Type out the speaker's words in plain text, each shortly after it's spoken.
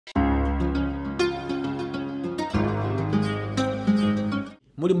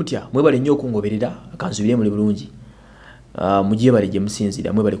Muri mutya mwebale nnyo okungoberera akanzubire muri bulungi. Mugiye bali gye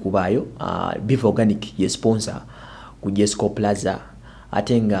musinzira mwebale kubaayo. Beef Organic ye sponsor ku Jesco Plaza.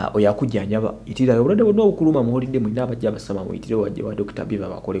 Atenga oyakujjanyaba itira obulade bonna okuluma muholide mwina abajja basama muyitire wajje wa Dr. Biva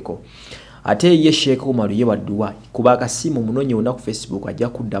bakoleko. Ate ye Sheikh Umar ye wadduwa kuba akasimu munonye wonna ku Facebook ajja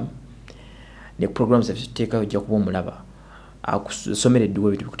kuddamu. Ne programs zafiteeka ojja kuba omulaba. Akusomere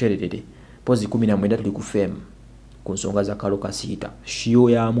dduwa bitu bikutererere. Pozi 19 tuli ku FM. Ku nsonga za kalo kasita shiyo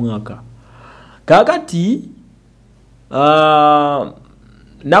ya mwaka kakati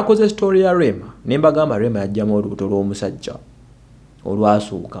nakoze story ya Rema nemba gamba Rema yajjamu olubuto lw'omusajja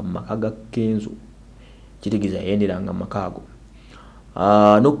olwasuuka mumaka ga Kenzo kitigiza yenderanga makago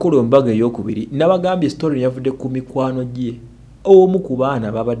n'okkola embaga ey'okubiri nabagambye story yavudde ku mikwano gye omu ku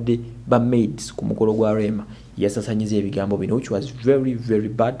baana babadde ba maids ku mukolo gwa Rema yasasanyiza ebigambo bino which was very very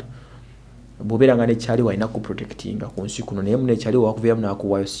bad. Bubera ne chali wa inaku protectinga ku nsi kuno naye mune chali wa kuvyamuna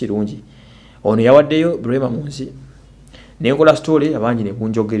akuwayo sirungi ono yawaddeyo Rema munsi nenkola story abangi ne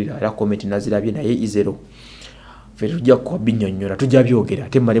kunjogerera era comment nazirabye naye izero fere tujja kwa binyonyola tujja byogera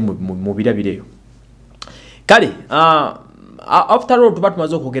ate male mu birabireyo kale after all tuba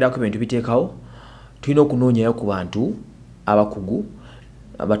tumaze okwogera ku bintu biteekawo tulina okunoonya ku bantu abakugu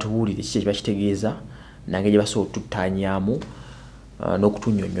abatubuulire kiki bakitegeeza nange gye basobola tuttanyamu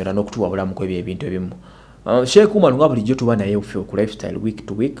n'okutunyonyola n'okutuwabulamu kw'ebyo ebintu ebimu. Sheikh Umar nga bulijjo tuba naye ku lifestyle week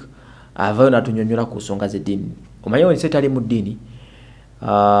to week avaayo n'atunyonyola ku nsonga z'eddiini. Omanyi wonse tali mu ddiini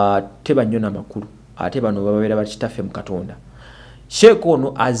teba nnyo n'amakulu ate bano babeera bakitaffe mu Katonda. Sheikh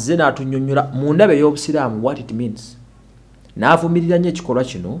ono azze n'atunyonyola mu ndaba ey'obusiraamu what it means. N'avumirira nnyo ekikolwa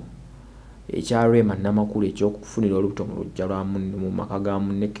kino ekya Rema n'amakulu eky'okufunira olubuto mu luggya lwa mu maka ga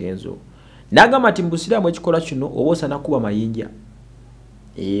munne Kenzo. N'agamba nti mu busiraamu ekikolwa kino oba osana kuba mayinja.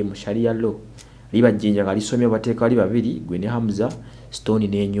 Mu sharia law liba jinja nga lisomye bateeka li babiri gwe ne Hamza Stone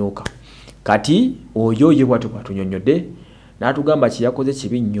n'enyoka kati oyo ye bwatu batunyonyode n'atugamba kiyakoze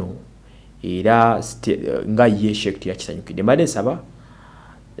kibi nnyo era nga ye Sheikh yakisanyukidde mbadde nsaba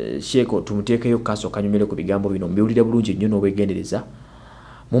Sheikh tumuteekeyo kaso kanyumire ku bigambo bino mbiwulire bulungi nnyo n'obwegendereza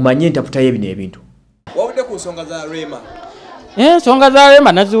mumanye entaputa y'ebino ebintu wabudde ku nsonga za Rema. Ensonga za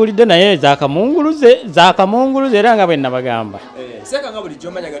Rema naziwulidde naye zakamunguluze era nga bwe nabagamba. Seka nga buli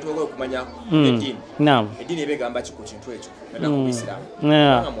jomanya gatogo okumanya eddiini. Naam. Eddiini ebegamba ki ku kintu ekyo. Nenda ku Islam.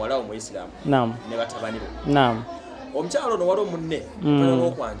 Nga muwala wo mu Islam. Naam. Ne batabani bo. Naam. Omukyalo ono wali munne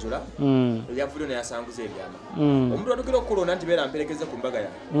n'okwanjula yavudde ne yasanguza ebyama. Omuntu atukira okukolona nti beera mperekeze ku mbaga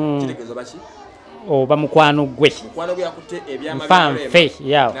yange. Kitegezo baki? Oba mukwano gwe. Mukwano gwe yakutte ebyama bya Rema.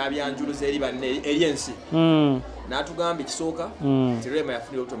 N'abyanjuluza eri banne eri ensi. Natugamba ekisooka nti Rema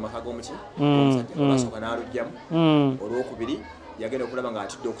yafunira olubuto mu maka g'omuki olwasooka n'alugjamu olwokubiri yagenda okulaba nga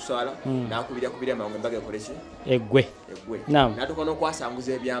atidde okuswala n'akubira amangu embaga ekoleki eggwe n'atuuka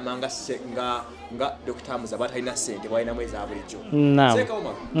n'okwasanguza ebyama nga Dr. Muza batalina ssente bwalinamu eza bulijjo Seeka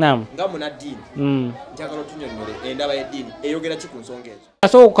Umar nga munaddiini njagala otunyonnyole endaba y'eddiini eyogera ki ku nsonga ezo.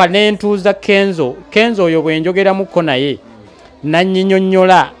 Asooka n'entuuza Kenzo oyo bwe njogeramuko naye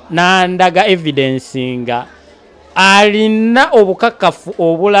nannyinnyonnyola n'andaga evidence nga alina obukakafu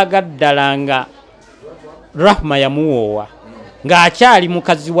obulaga ddala nga Rahma yamuwoowa ng'akyali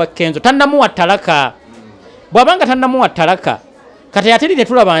mukazi wa Kenzo tannamuwa talaka. Bw'abanga tannamuwa talaka kati ate ne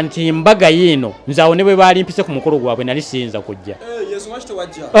tulaba nti mbaga y'eno nzaawo ne bwe baali mpise ku mukolo gwabwe nali siyinza kujja.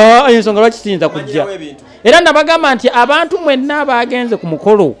 Ensonga lwaki siyinza kujja era nabagamba nti abantu mwenna abagenze ku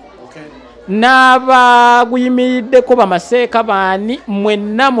mukolo n'abaguyimiriddeko bamaseeka baani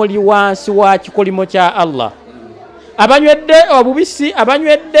mwenna muli wansi wa kikolimo kya Allah. Abanywedde obubisi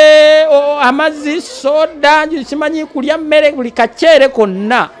abanywedde amazzi soda kimanyi kulya mmere buli kaceere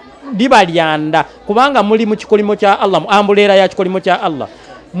konna libalyanda kubanga muli mu kikolimo kya Allah mu ambuleera ya kikolimo kya Allah.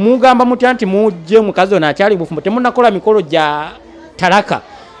 Mugamba mutya nti mujje mukazi ono akyali bufumbo temunnakola mikolo gya talaka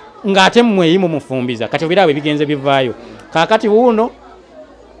ng'ate mweyimu mufumbiza kati biraawe bigenze bivaayo. Kaakati wuuno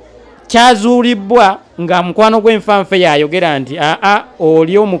kyazuulibwa nga mukwano gw'enfanfe yayogera nti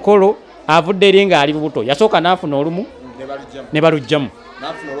oli omukolo avudde eri ng'ali lubuto yasooka n'afuna olumu ne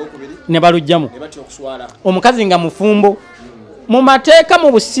balugjamu omukazi nga mufumbo. Mu mateeka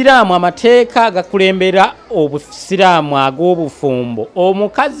mu busiraamu amateeka gakulembera obusiraamu ag'obufumbo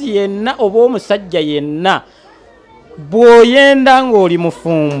omukazi yenna oba omusajja yenna bw'oyenda ng'oli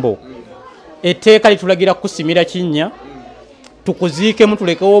mufumbo etteeka litulagira kusimira kinnya tukuziikemu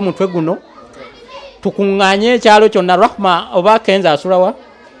tulekewo omutwe guno tukuŋŋaanye ekyalo kyonna. Rahma oba Kenzo asulawa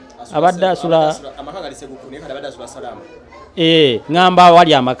abadde asula ngamba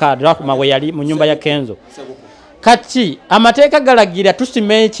wali amaka Rahma we yali mu nyumba ya Kenzo. Kati amateeka galagira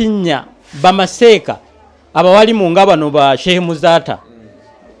tusime ekinnya bamaseeka abawali mu ngabano ba Sheikh Muzata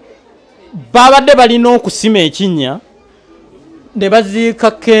babadde balina okusima ekinnya ne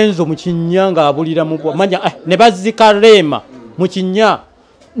baziika Kenzo mu kinnya ng'abulira mu manya ne baziika Rema mu kinnya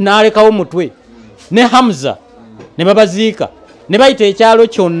n'alekawo mutwe ne Hamza ne babaziika ne bayita ekyalo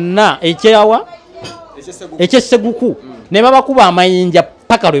kyonna ekyawa ekyesseguku ne babakuba amayinja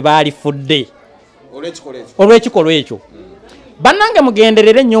paka lwe baalifudde olw'ekikolwa ekyo. Bannange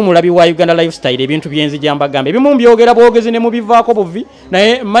mugenderere nnyo omulabi wa Uganda Lifestyle ebintu byenzija mbagambe ebimu mbyogera bwogezi ne mubivaako buvi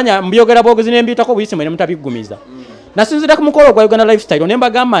naye manya mbyogera bwogezi ne mbiyitako buyise mwene mutabiggumiza. Nasinzira ku mukolo gwa Uganda Lifestyle ne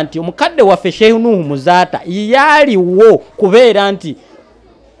mbagamba nti omukadde waffe Sheikh Nuhu Muzaata yaliwo kubeera nti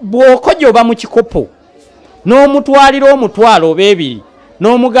bw'okojoba mu kikopo n'omutwalira omutwalo oba ebiri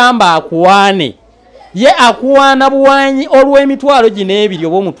n'omugamba akuwaane ye akuwaana buwanyi olw'emitwalo gino ebiri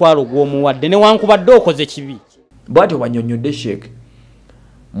oba omutwalo gw'omuwadde newankubadde okoze kibi. Bw'atyo bw'annyonnyodde Sheikh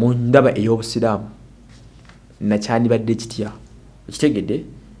mu ndaba ey'obusiraamu nakyandibadde kitya ekitegedde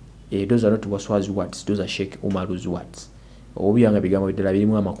those are not waswazi words, those are Sheikh Umar's words. Obuyanga bigambo biddala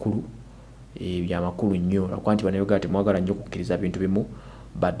birimu amakulu byamakulu nnyo lwakuba nti banayoga temwagala nnyo okukkiriza bintu bimu,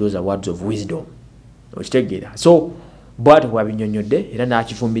 but those are words of wisdom okitegeera. So bw'atyo bw'abinnyonnyodde era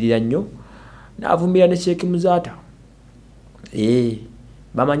n'akivumirira nnyo n'avumirira ne Sheikh Muzaata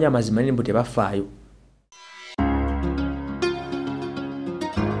bamanyi amazima nimbo tebafaayo